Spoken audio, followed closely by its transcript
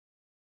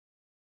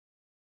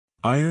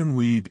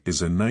Ironweed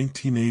is a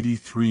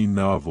 1983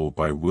 novel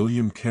by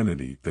William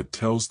Kennedy that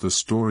tells the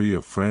story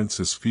of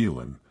Francis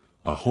Phelan,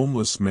 a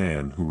homeless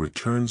man who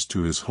returns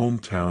to his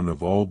hometown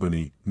of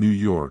Albany, New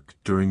York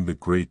during the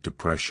Great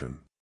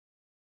Depression.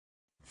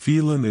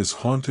 Phelan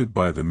is haunted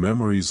by the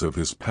memories of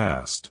his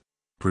past,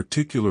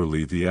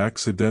 particularly the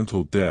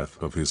accidental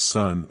death of his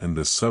son and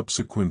the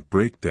subsequent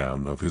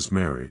breakdown of his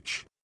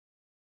marriage.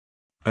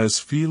 As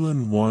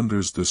Phelan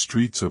wanders the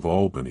streets of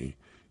Albany,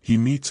 he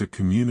meets a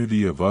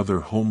community of other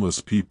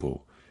homeless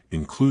people,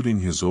 including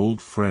his old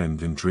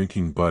friend and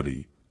drinking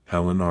buddy,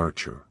 Helen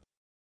Archer.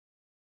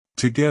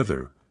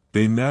 Together,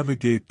 they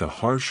navigate the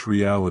harsh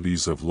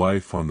realities of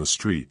life on the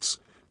streets,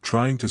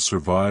 trying to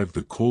survive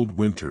the cold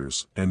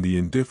winters and the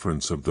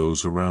indifference of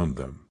those around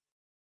them.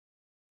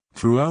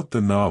 Throughout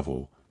the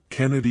novel,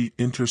 Kennedy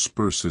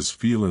intersperses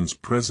Phelan's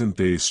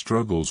present-day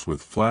struggles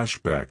with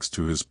flashbacks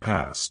to his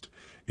past,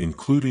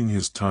 including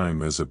his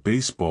time as a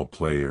baseball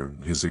player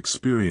and his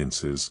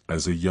experiences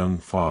as a young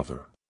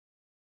father.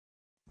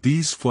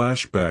 These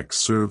flashbacks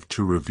serve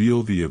to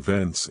reveal the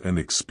events and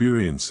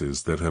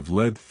experiences that have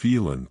led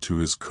Phelan to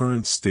his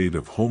current state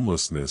of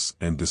homelessness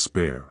and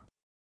despair.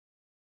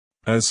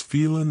 As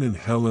Phelan and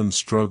Helen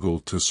struggle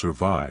to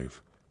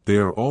survive, they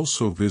are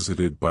also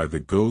visited by the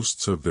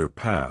ghosts of their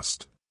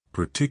past,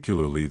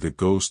 particularly the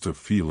ghost of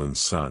Phelan's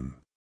son.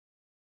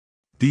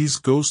 These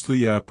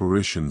ghostly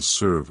apparitions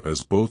serve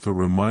as both a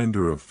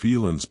reminder of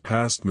Phelan's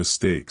past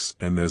mistakes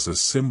and as a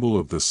symbol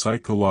of the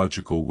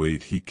psychological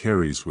weight he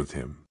carries with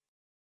him.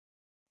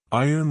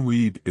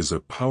 Ironweed is a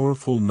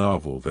powerful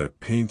novel that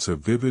paints a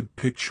vivid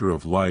picture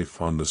of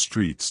life on the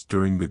streets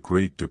during the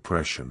Great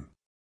Depression.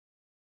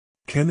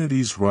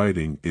 Kennedy's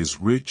writing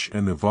is rich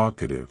and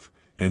evocative,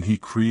 and he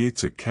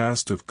creates a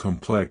cast of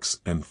complex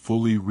and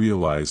fully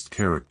realized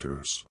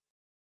characters.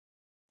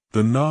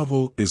 The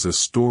novel is a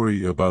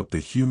story about the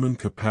human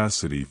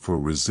capacity for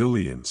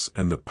resilience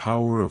and the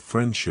power of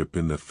friendship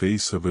in the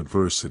face of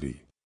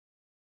adversity.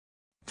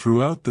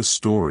 Throughout the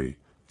story,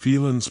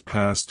 Phelan's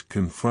past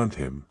confront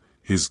him,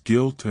 his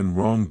guilt and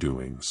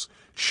wrongdoings,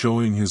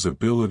 showing his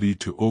ability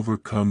to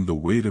overcome the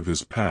weight of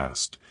his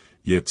past,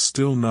 yet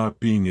still not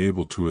being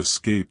able to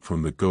escape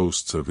from the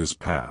ghosts of his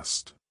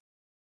past.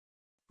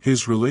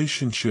 His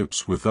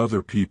relationships with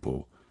other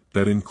people,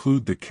 that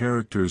include the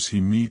characters he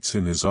meets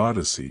in his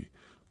Odyssey,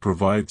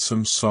 provide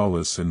some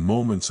solace and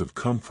moments of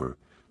comfort,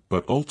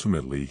 but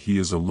ultimately he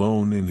is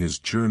alone in his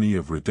journey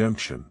of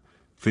redemption,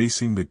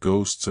 facing the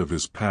ghosts of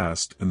his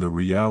past and the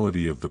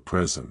reality of the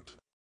present.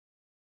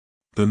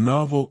 The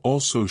novel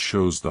also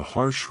shows the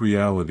harsh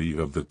reality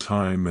of the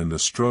time and the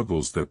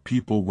struggles that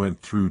people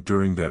went through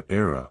during that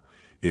era.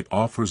 It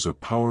offers a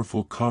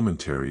powerful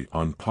commentary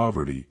on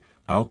poverty,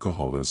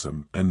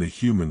 alcoholism, and the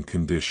human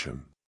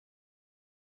condition.